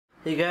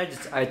Hey guys,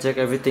 it's iTech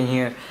Everything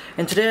here,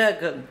 and today I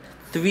got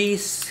 3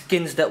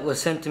 skins that were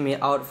sent to me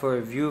out for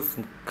review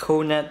from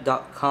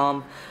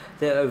Konnet.com.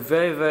 They're a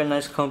very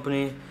nice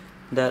company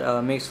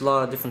that makes a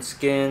lot of different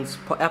skins,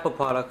 Apple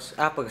products,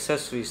 Apple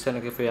accessories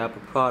technically for your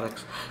Apple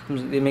products.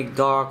 They make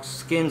dark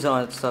skins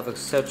on it, stuff,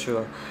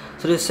 etc.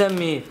 So they sent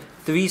me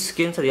 3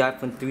 skins for the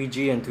iPhone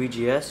 3G and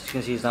 3GS. As you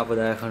can see, it's not for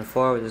the iPhone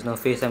 4, there's no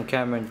FaceTime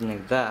camera or anything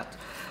like that.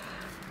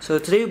 So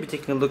today we'll be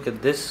taking a look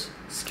at this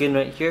skin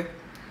right here.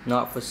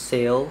 Not for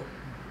sale.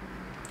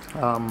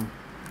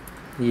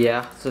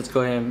 Yeah, so let's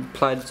go ahead and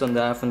apply this on the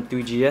iPhone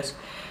 3GS,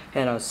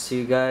 and I'll see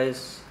you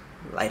guys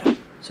later.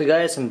 So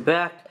guys, I'm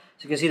back.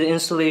 So you can see the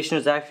installation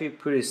is actually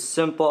pretty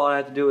simple. All I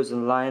had to do was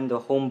align the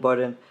home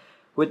button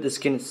with the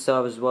skin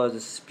itself as well as the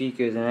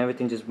speakers, and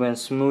everything just went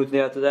smoothly.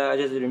 After that, I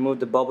just removed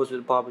the bubbles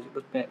with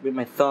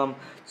my thumb,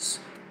 just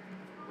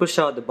pushed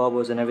out the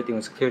bubbles, and everything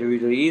was cleared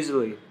really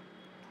easily.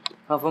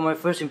 For my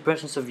first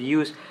impressions of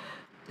use,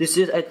 this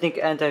is, I think,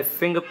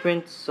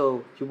 anti-fingerprint,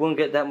 so you won't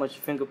get that much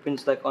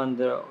fingerprints like on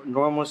the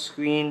normal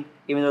screen,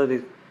 even though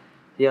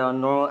they are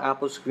on normal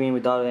Apple screen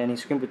without any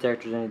screen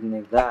protectors or anything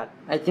like that.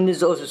 I think this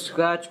is also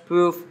scratch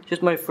proof.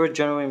 Just my first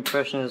general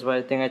impression is what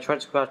I think. I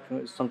tried scratch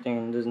something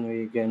and it doesn't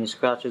really get any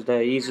scratches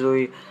that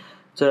easily,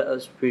 so that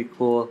was pretty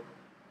cool.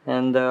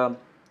 And the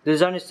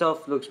design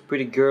itself looks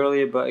pretty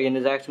girly, but again,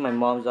 it's actually my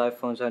mom's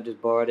iPhone, so I just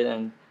borrowed it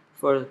and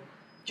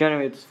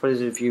generally it's for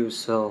this review.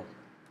 So,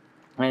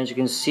 and as you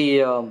can see,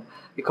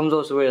 it comes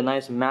also with a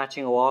nice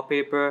matching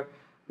wallpaper,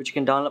 which you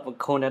can download from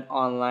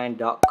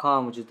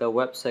KonnetOnline.com, which is their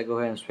website. Go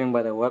ahead and swing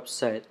by their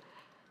website.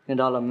 You can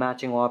download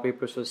matching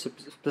wallpapers for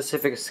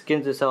specific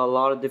skins. They sell a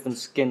lot of different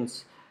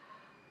skins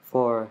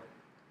for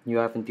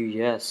your iPhone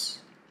 3GS.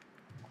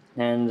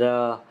 And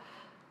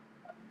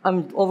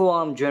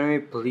I'm generally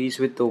pleased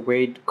with the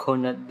way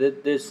Konnet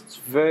did this. It's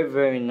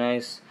very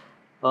nice.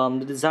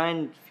 The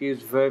design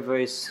feels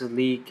very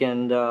sleek,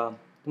 and the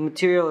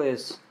material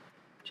is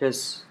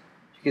just,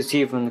 you can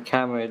see from the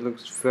camera, it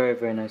looks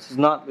very nice. It's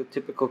not the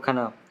typical kind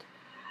of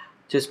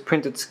just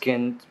printed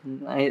skin.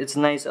 It's a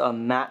nice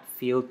matte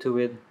feel to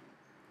it.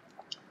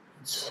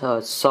 It's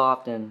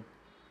soft, and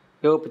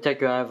it will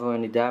protect your iPhone from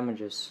any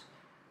damages.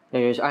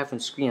 Your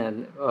iPhone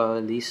screen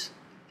at least.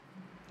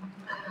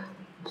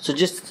 So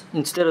just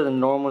instead of the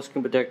normal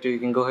screen protector, you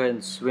can go ahead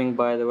and swing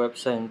by the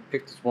website and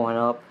pick this one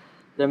up.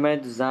 There are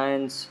many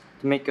designs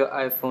to make your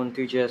iPhone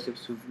 3GS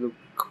look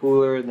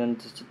cooler than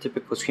just a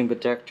typical screen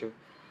protector.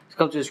 It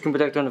comes with a screen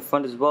protector on the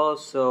front as well,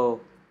 so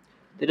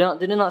they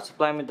did not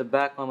supply me with the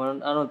back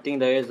one. I don't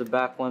think there is a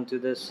back one to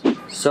this.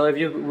 So if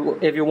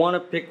you want to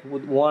pick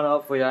one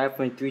up for your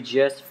iPhone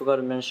 3GS, I forgot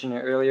to mention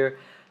it earlier,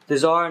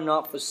 these are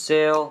not for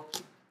sale.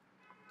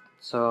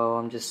 So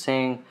I'm just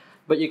saying,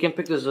 but you can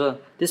pick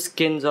this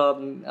skins up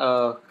kind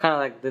of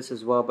like this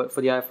as well, but for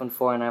the iPhone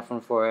 4 and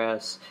iPhone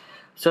 4S.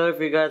 So if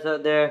you guys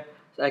out there,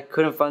 I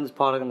couldn't find this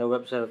product on the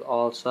website at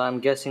all, so I'm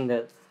guessing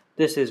that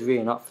this is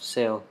really not for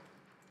sale.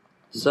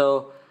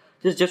 So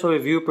this is just for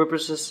review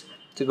purposes.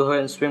 To go ahead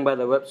and swing by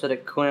the website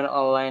at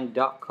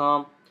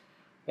KonnetOnline.com,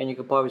 and you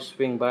could probably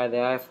swing by the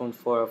iPhone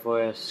 4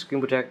 for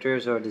screen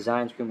protectors or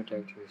design screen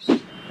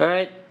protectors.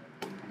 Alright,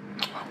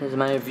 this is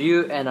my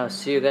review, and I'll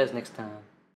see you guys next time.